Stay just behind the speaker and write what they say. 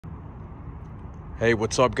Hey,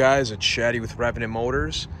 what's up guys? It's Shaddy with Revenant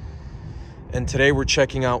Motors, and today we're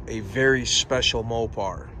checking out a very special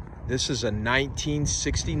Mopar. This is a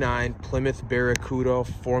 1969 Plymouth Barracuda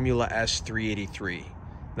Formula S 383.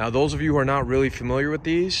 Now those of you who are not really familiar with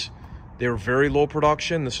these, they're very low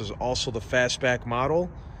production. This is also the fastback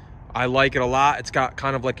model. I like it a lot. It's got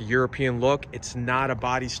kind of like a European look. It's not a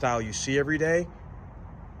body style you see every day.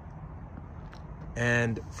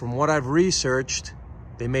 And from what I've researched,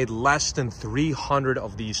 they made less than 300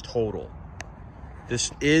 of these total.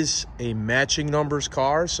 This is a matching numbers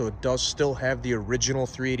car, so it does still have the original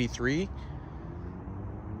 383.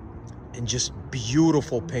 And just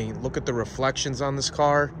beautiful paint. Look at the reflections on this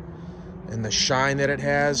car and the shine that it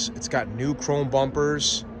has. It's got new chrome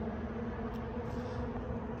bumpers.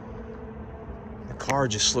 The car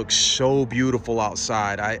just looks so beautiful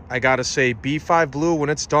outside. I gotta say, B5 blue,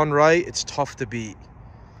 when it's done right, it's tough to beat.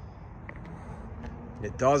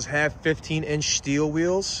 It does have 15-inch steel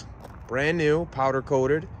wheels, brand new, powder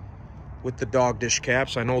coated, with the dog dish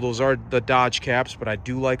caps. I know those are the Dodge caps, but I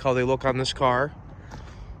do like how they look on this car.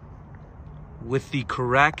 With the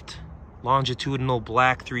correct longitudinal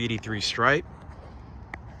black 383 stripe.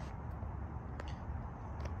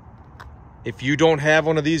 If you don't have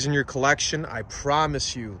one of these in your collection, I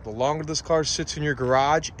promise you, the longer this car sits in your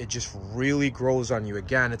garage, it just really grows on you.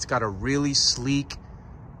 Again, it's got a really sleek,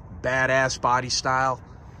 badass body style.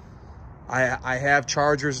 I have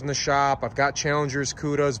Chargers in the shop. I've got Challengers,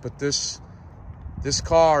 Cudas, but this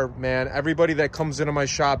car, man, everybody that comes into my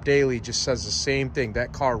shop daily just says the same thing.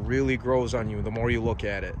 That car really grows on you the more you look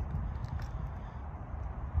at it.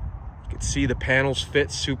 You can see the panels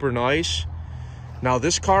fit super nice. Now,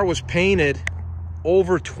 this car was painted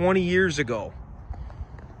over 20 years ago.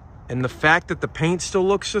 And the fact that the paint still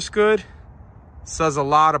looks this good says a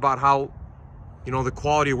lot about how, you know, the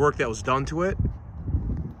quality of work that was done to it.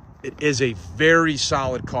 It is a very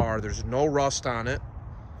solid car. There's no rust on it.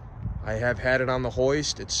 I have had it on the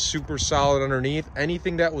hoist. It's super solid underneath.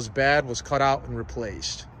 Anything that was bad was cut out and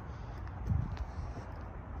replaced.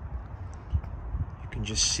 You can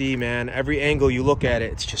just see, man, every angle you look at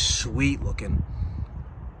it, it's just sweet looking.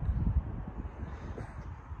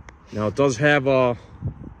 Now, it does have a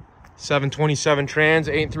 727 trans,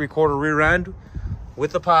 8 3/4 rear end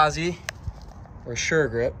with a posi or sure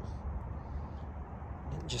grip.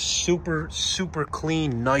 Just super, super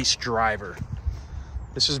clean, nice driver.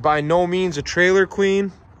 This is by no means a trailer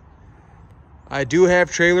queen. I do have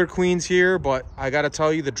trailer queens here, but I gotta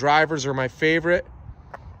tell you, the drivers are my favorite.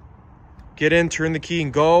 Get in, turn the key,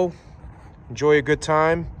 and go. Enjoy a good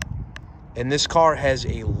time. And this car has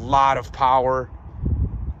a lot of power.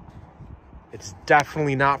 It's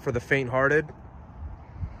definitely not for the faint-hearted.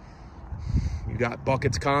 You got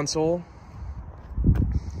Bucket's console.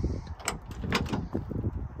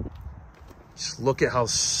 Just look at how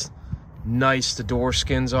nice the door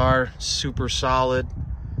skins are. Super solid.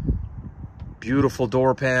 Beautiful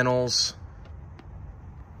door panels.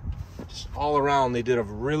 Just all around, they did a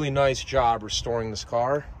really nice job restoring this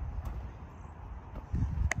car.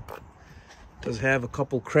 It does have a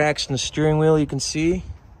couple cracks in the steering wheel, you can see.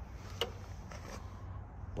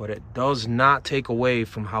 But it does not take away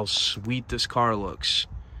from how sweet this car looks.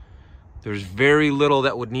 There's very little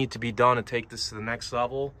that would need to be done to take this to the next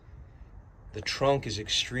level. The trunk is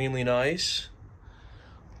extremely nice.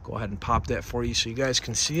 Go ahead and pop that for you so you guys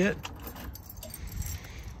can see it.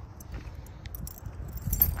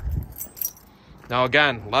 Now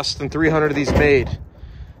again, less than 300 of these made.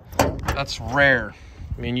 That's rare.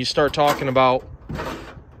 I mean, you start talking about,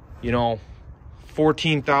 you know,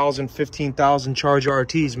 14,000, 15,000 Charger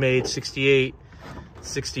RTs made, 68,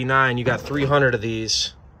 69. You got 300 of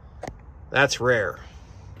these. That's rare.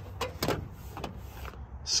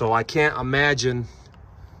 So I can't imagine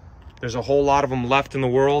there's a whole lot of them left in the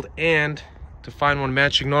world, and to find one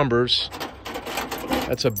matching numbers,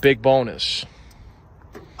 that's a big bonus.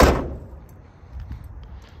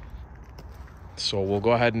 So we'll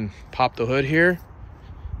go ahead and pop the hood here,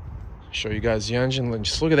 show you guys the engine.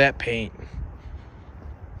 Just look at that paint.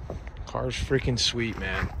 Car's freaking sweet,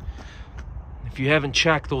 man. If you haven't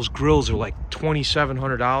checked, those grills are like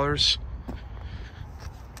 $2,700.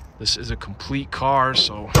 This is a complete car,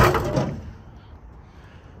 so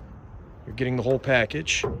you're getting the whole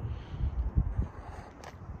package.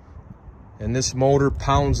 And this motor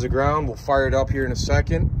pounds the ground. We'll fire it up here in a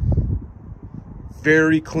second.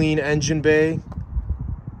 Very clean engine bay.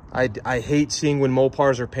 I hate seeing when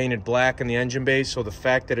Mopars are painted black in the engine bay, so the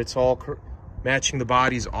fact that it's all matching the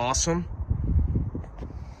body is awesome.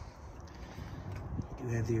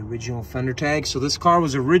 You have the original fender tag. So this car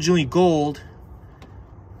was originally gold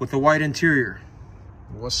with a white interior.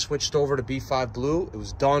 It was switched over to B5 Blue. It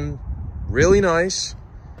was done really nice.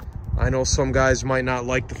 I know some guys might not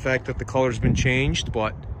like the fact that the color's been changed,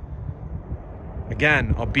 but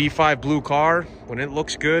again, a B5 Blue car, when it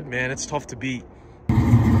looks good, man, it's tough to beat.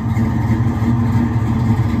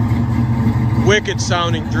 Wicked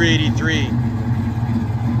sounding 383.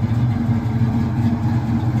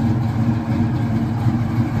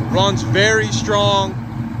 Runs very strong.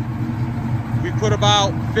 We put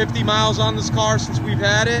about 50 miles on this car since we've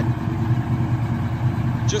had it.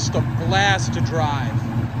 Just a blast to drive.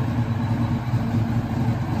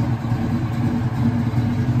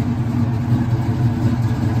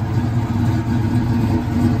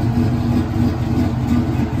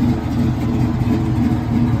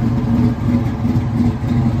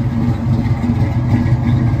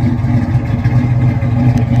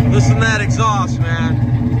 Listen to that exhaust, man.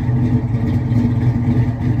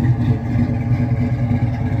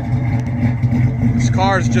 This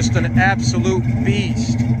car is just an absolute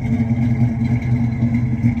beast.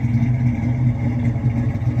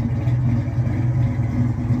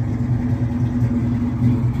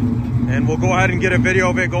 And we'll go ahead and get a video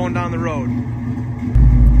of it going down the road.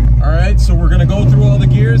 All right, so we're gonna go through all the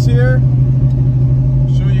gears here.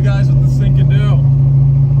 Show you guys what this thing can do.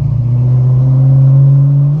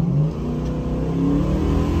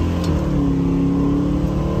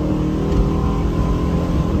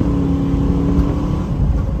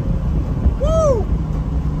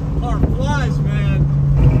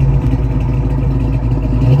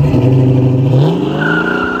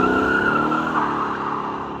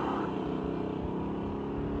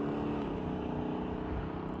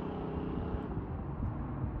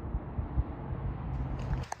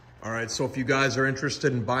 All right, so if you guys are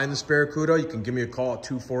interested in buying this Barracuda, you can give me a call at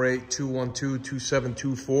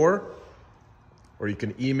 248-212-2724, or you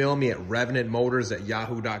can email me at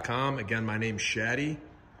revenantmotors@yahoo.com. Again, my name's Shaddy,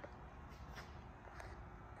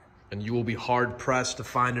 and you will be hard-pressed to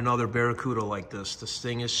find another Barracuda like this. This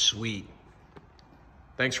thing is sweet.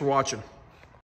 Thanks for watching.